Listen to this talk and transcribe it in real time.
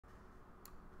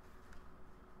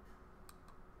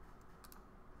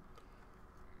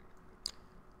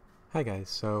Hi guys,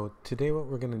 so today what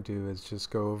we're going to do is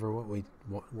just go over what we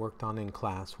worked on in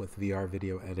class with VR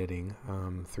video editing,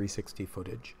 360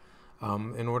 footage.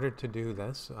 In order to do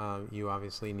this, you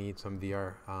obviously need some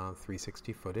VR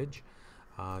 360 footage.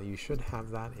 You should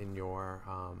have that in your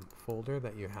folder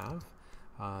that you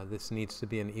have. This needs to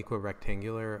be an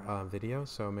equirectangular video,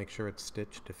 so make sure it's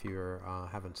stitched if you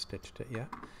haven't stitched it yet.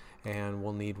 And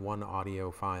we'll need one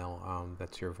audio file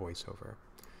that's your voiceover.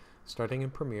 Starting in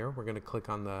Premiere, we're going to click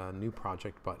on the New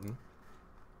Project button.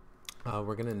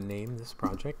 We're going to name this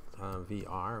project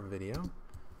VR Video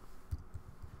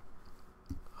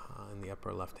in the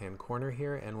upper left-hand corner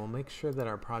here, and we'll make sure that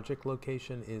our project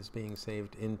location is being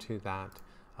saved into that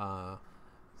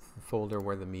folder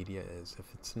where the media is.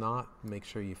 If it's not, make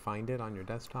sure you find it on your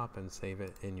desktop and save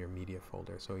it in your media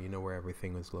folder so you know where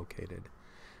everything is located.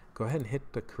 Go ahead and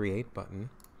hit the Create button.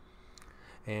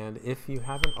 And if you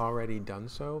haven't already done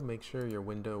so, make sure your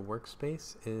window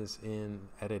workspace is in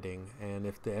editing. And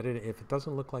if it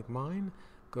doesn't look like mine,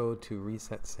 go to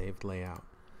Reset Saved Layout.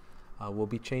 We'll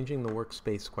be changing the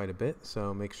workspace quite a bit,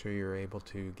 so make sure you're able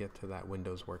to get to that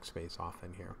Windows workspace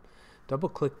often here. Double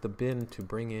click the bin to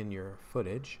bring in your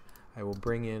footage. I will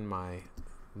bring in my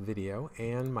video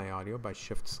and my audio by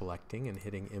shift selecting and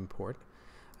hitting import.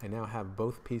 I now have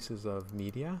both pieces of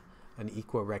media, an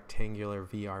equirectangular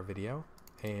VR video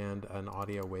and an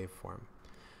audio waveform.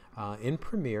 In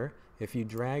Premiere, if you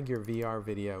drag your VR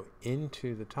video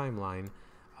into the timeline,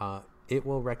 it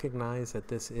will recognize that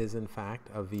this is in fact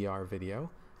a VR video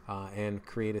and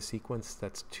create a sequence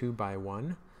that's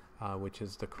 2:1, which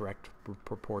is the correct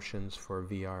proportions for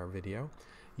VR video.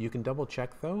 You can double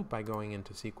check though by going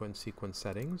into sequence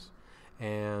settings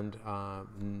and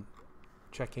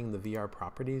checking the VR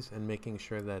properties and making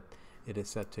sure that it is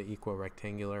set to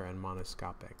equirectangular and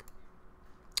monoscopic.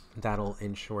 That'll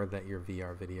ensure that your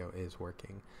VR video is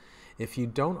working. If you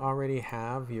don't already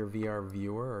have your VR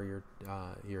viewer or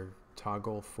your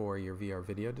toggle for your VR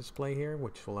video display here,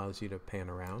 which allows you to pan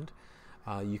around,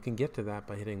 you can get to that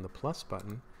by hitting the plus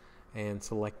button and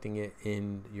selecting it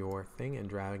in your thing and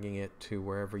dragging it to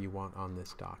wherever you want on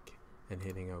this dock and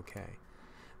hitting OK.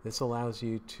 This allows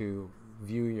you to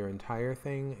view your entire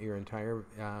thing, your entire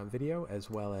video, as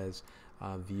well as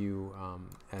view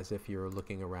as if you're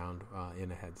looking around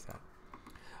in a headset.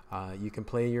 You can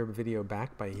play your video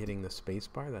back by hitting the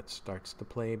spacebar. That starts the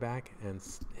playback, and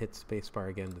hit spacebar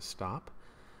again to stop.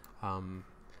 I'm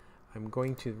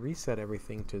going to reset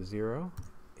everything to 0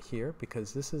 here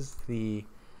because this is the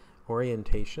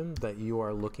orientation that you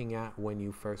are looking at when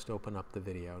you first open up the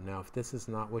video. Now, if this is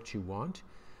not what you want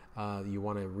to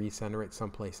recenter it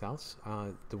someplace else,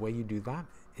 the way you do that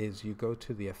is you go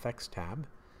to the Effects tab,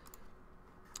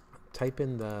 type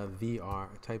in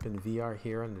VR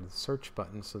here under the search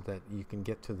button so that you can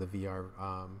get to the VR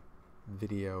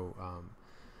video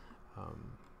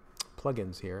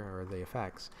plugins here, or the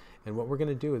effects. And what we're going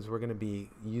to do is we're going to be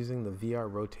using the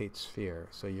VR rotate sphere.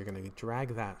 So you're going to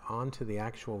drag that onto the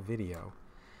actual video,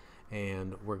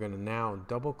 and we're going to now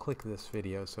double click this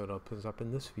video so it opens up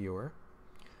in this viewer.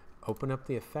 Open up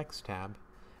the Effects tab,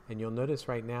 and you'll notice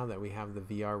right now that we have the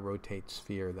VR rotate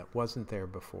sphere that wasn't there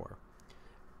before.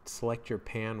 Select your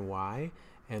pan Y,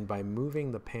 and by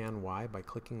moving the pan Y, by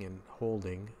clicking and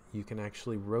holding, you can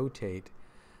actually rotate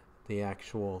the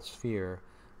actual sphere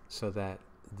so that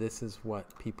this is what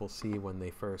people see when they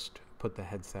first put the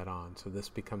headset on. So this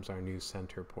becomes our new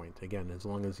center point, again, as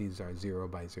long as these are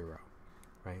 0:0,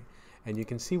 right? And you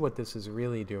can see what this is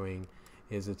really doing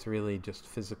is it's really just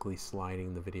physically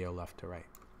sliding the video left to right.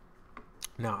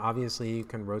 Now obviously you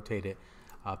can rotate it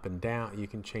up and down. You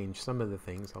can change some of the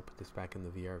things. I'll put this back in the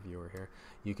VR viewer here.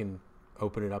 You can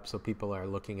open it up so people are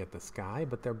looking at the sky,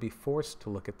 but they'll be forced to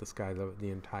look at the sky the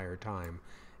entire time.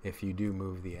 If you do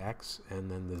move the X,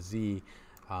 and then the Z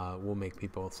will make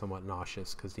people somewhat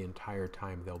nauseous because the entire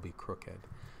time they'll be crooked.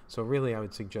 So really I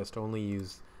would suggest only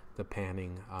use the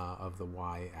panning of the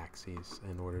Y axis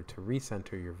in order to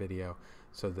recenter your video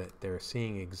so that they're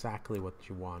seeing exactly what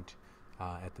you want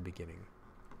at the beginning.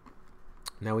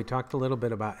 Now we talked a little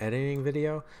bit about editing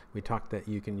video. We talked that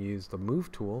you can use the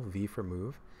Move tool, V for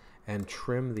Move, and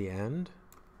trim the end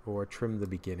or trim the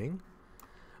beginning.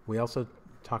 We also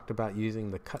talked about using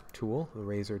the Cut tool, the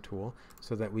razor tool,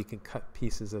 so that we can cut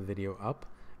pieces of video up,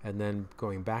 and then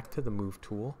going back to the Move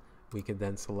tool, we could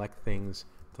then select things,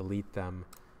 delete them,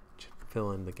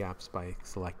 fill in the gaps by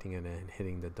selecting it and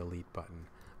hitting the delete button.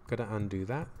 I'm going to undo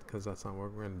that because that's not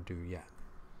what we're going to do yet.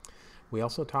 We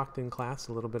also talked in class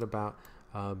a little bit about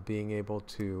being able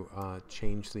to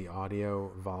change the audio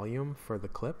volume for the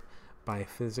clip by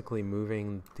physically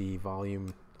moving the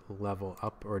volume level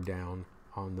up or down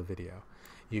on the video.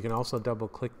 You can also double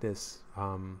click this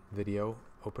video,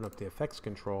 open up the effects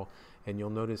control, and you'll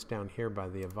notice down here by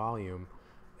the volume,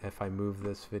 if I move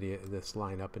this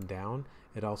line up and down,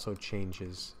 it also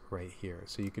changes right here.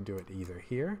 So you could do it either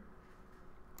here,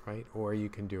 right, or you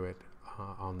can do it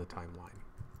on the timeline.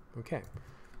 Okay.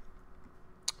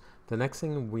 The next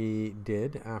thing we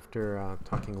did after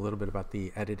talking a little bit about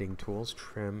the editing tools,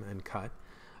 trim and cut,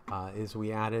 is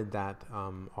we added that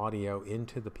audio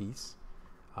into the piece.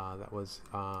 That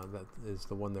is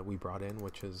the one that we brought in,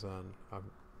 which is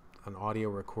an audio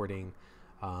recording,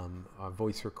 a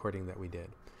voice recording that we did.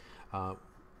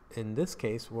 In this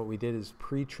case, what we did is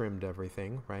pre-trimmed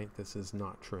everything, right? This is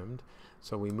not trimmed.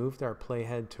 So we moved our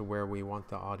playhead to where we want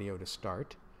the audio to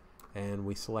start, and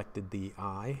we selected the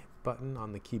I button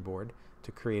on the keyboard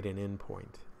to create an in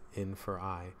point, in for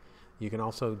I. You can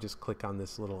also just click on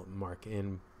this little mark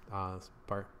in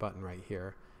button right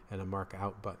here and a mark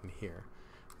out button here.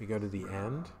 We go to the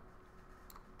end.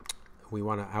 We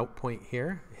want to out point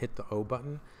here, hit the O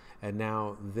button, and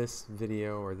now this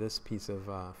video or this piece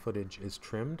of footage is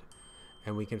trimmed,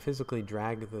 and we can physically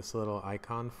drag this little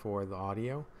icon for the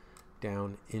audio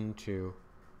down into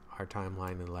our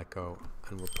timeline and let go,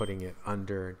 and we're putting it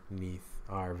underneath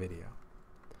our video.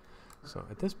 So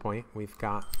at this point we've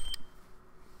got,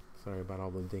 sorry about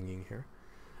all the dinging here,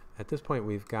 at this point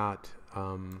we've got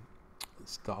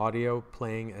the audio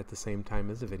playing at the same time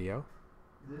as the video.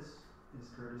 This is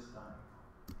Curtis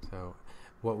time. So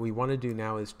what we want to do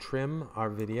now is trim our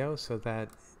video so that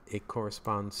it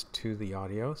corresponds to the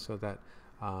audio, so that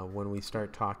when we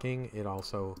start talking, it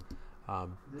also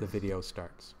the video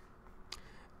starts.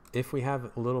 If we have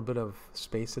a little bit of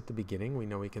space at the beginning, we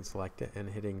know we can select it, and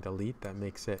hitting delete, that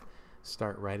makes it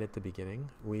start right at the beginning.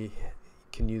 We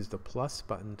can use the plus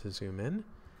button to zoom in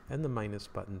and the minus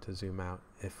button to zoom out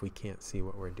if we can't see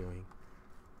what we're doing.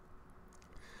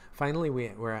 Finally,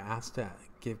 we're asked to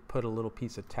put a little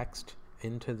piece of text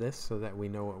into this so that we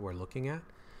know what we're looking at.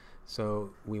 So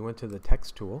we went to the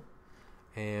text tool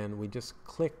and we just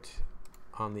clicked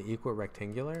on the equal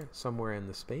rectangular somewhere in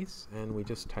the space, and we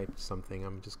just typed something.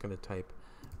 I'm just going to type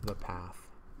the path.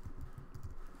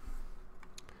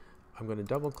 I'm going to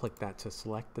double click that to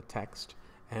select the text,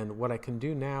 and what I can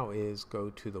do now is go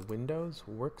to the Windows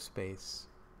Workspace,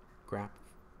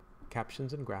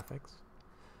 Captions and Graphics,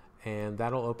 and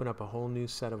that'll open up a whole new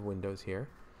set of windows here,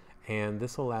 and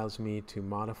this allows me to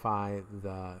modify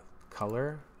the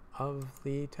color of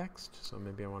the text. So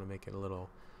maybe I want to make it a little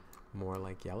more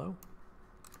like yellow,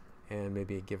 and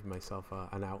maybe give myself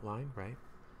an outline, right?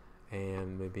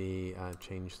 And maybe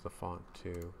change the font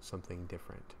to something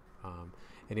different.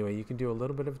 Anyway, you can do a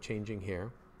little bit of changing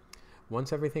here.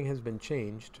 Once everything has been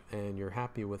changed and you're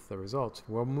happy with the results,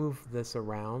 we'll move this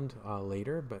around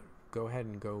later, but go ahead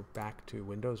and go back to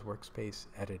Windows Workspace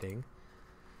Editing.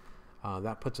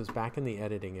 That puts us back in the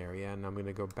editing area, and I'm going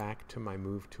to go back to my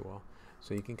Move tool.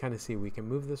 So you can kind of see we can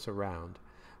move this around,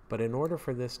 but in order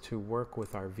for this to work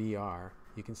with our VR,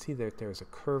 you can see that there's a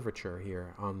curvature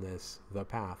here on the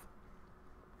path,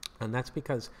 and that's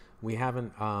because we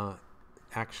haven't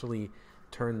actually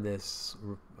turned this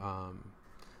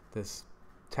this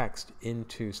text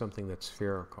into something that's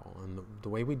spherical. And the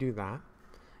way we do that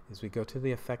is we go to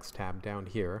the Effects tab down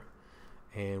here,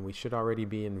 and we should already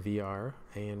be in VR,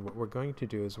 and what we're going to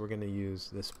do is we're going to use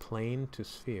this plane to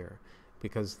sphere,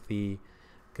 because the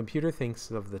computer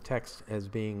thinks of the text as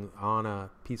being on a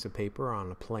piece of paper on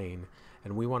a plane,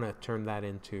 and we want to turn that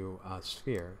into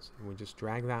spheres. And we just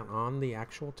drag that on the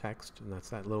actual text, and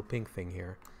that's that little pink thing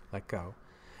here, let go.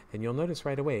 And you'll notice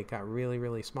right away it got really,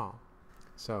 really small.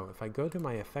 So if I go to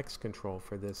my effects control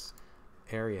for this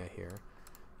area here,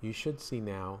 you should see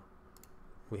now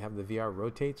we have the VR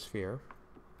rotate sphere,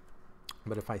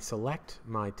 but if I select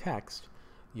my text,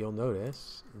 you'll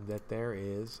notice that there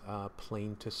is a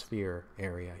plane to sphere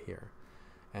area here.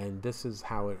 And this is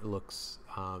how it looks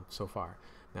so far.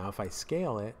 Now if I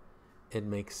scale it, it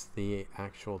makes the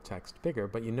actual text bigger,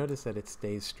 but you notice that it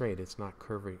stays straight. It's not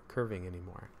curving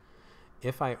anymore.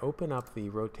 If I open up the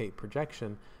rotate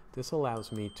projection, this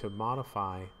allows me to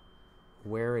modify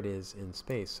where it is in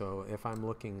space. So if I'm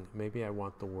looking, maybe I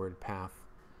want the word path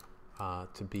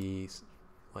to be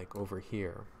like over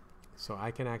here. So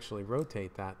I can actually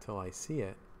rotate that till I see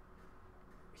it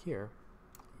here,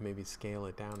 maybe scale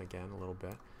it down again a little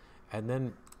bit, and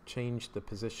then change the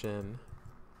position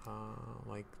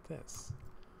like this.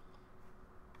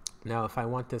 Now if I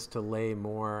want this to lay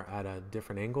more at a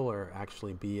different angle, or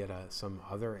actually be at some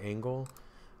other angle,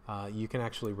 you can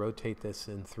actually rotate this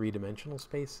in three-dimensional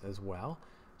space as well.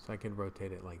 So I can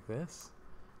rotate it like this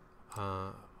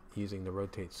using the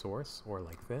rotate source, or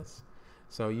like this.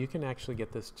 So you can actually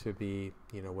get this to be,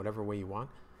 you know, whatever way you want.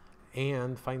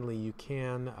 And finally, you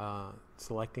can,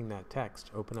 selecting that text,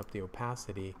 open up the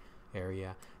opacity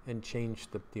area and change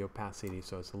the opacity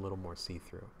so it's a little more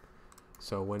see-through.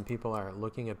 So when people are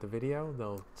looking at the video,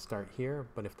 they'll start here,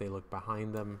 but if they look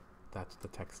behind them, that's the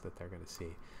text that they're going to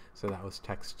see. So that was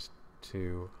text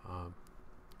to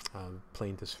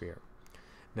plane to sphere.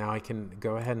 Now I can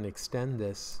go ahead and extend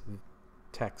this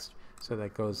text so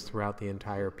that goes throughout the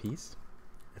entire piece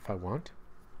if I want.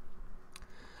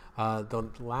 The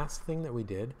last thing that we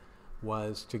did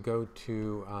was to go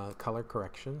to color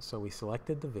correction. So we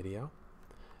selected the video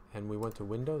and we went to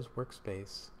Windows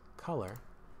Workspace, Color,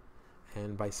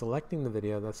 and by selecting the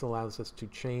video, this allows us to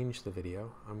change the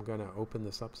video. I'm going to open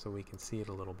this up so we can see it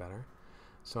a little better.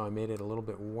 So I made it a little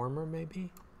bit warmer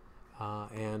maybe,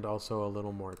 and also a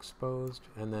little more exposed,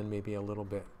 and then maybe a little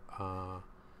bit a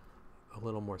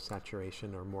little more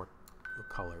saturation or more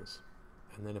colors.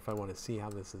 And then if I want to see how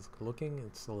this is looking,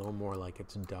 it's a little more like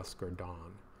it's dusk or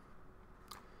dawn.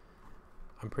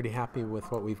 I'm pretty happy with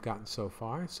what we've gotten so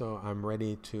far, so I'm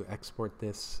ready to export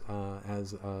this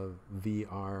as a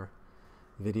VR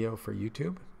video for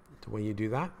YouTube. The way you do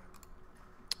that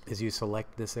is you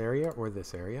select this area or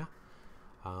this area.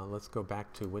 Let's go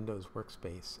back to Windows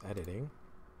Workspace Editing.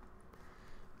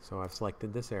 So I've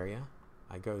selected this area.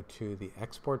 I go to the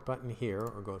Export button here,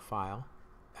 or go to File,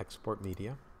 Export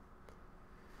Media.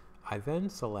 I then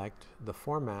select the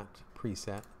Format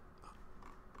preset,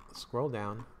 scroll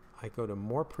down, I go to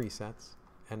More Presets,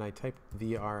 and I type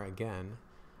VR again,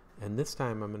 and this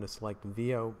time I'm going to select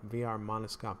VR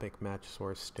Monoscopic Match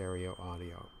Source Stereo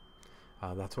Audio.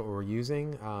 That's what we're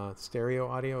using. Stereo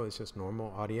audio is just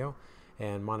normal audio,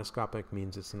 and monoscopic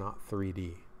means it's not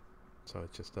 3D. So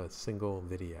it's just a single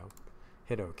video.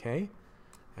 Hit OK.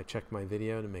 I check my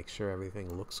video to make sure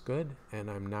everything looks good,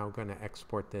 and I'm now going to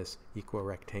export this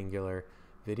equirectangular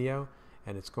video,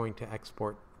 and it's going to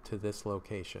export to this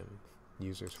location,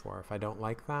 users for. If I don't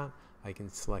like that, I can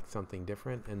select something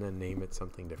different and then name it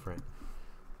something different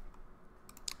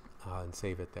and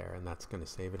save it there, and that's going to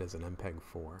save it as an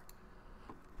MPEG-4.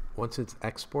 Once it's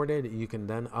exported, you can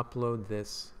then upload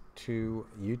this to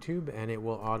YouTube, and it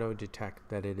will auto detect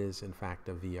that it is in fact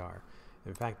a VR.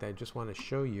 In fact, I just want to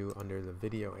show you under the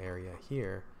video area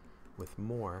here with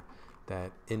more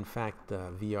that in fact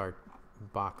the VR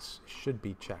box should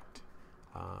be checked,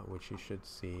 which you should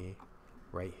see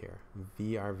right here,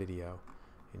 VR video,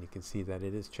 and you can see that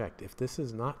it is checked. If this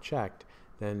is not checked,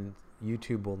 then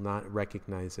YouTube will not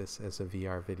recognize this as a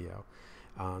VR video.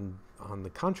 On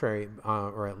the contrary,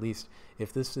 or at least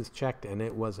if this is checked and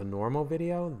it was a normal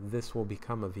video, this will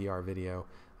become a VR video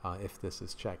if this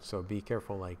is checked. So be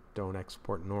careful, like don't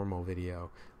export normal video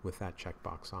with that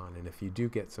checkbox on, and if you do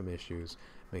get some issues,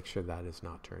 make sure that is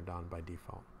not turned on by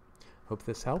default. Hope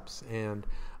this helps, and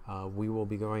we will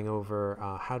be going over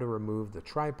how to remove the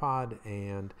tripod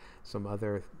and some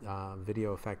other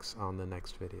video effects on the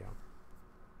next video.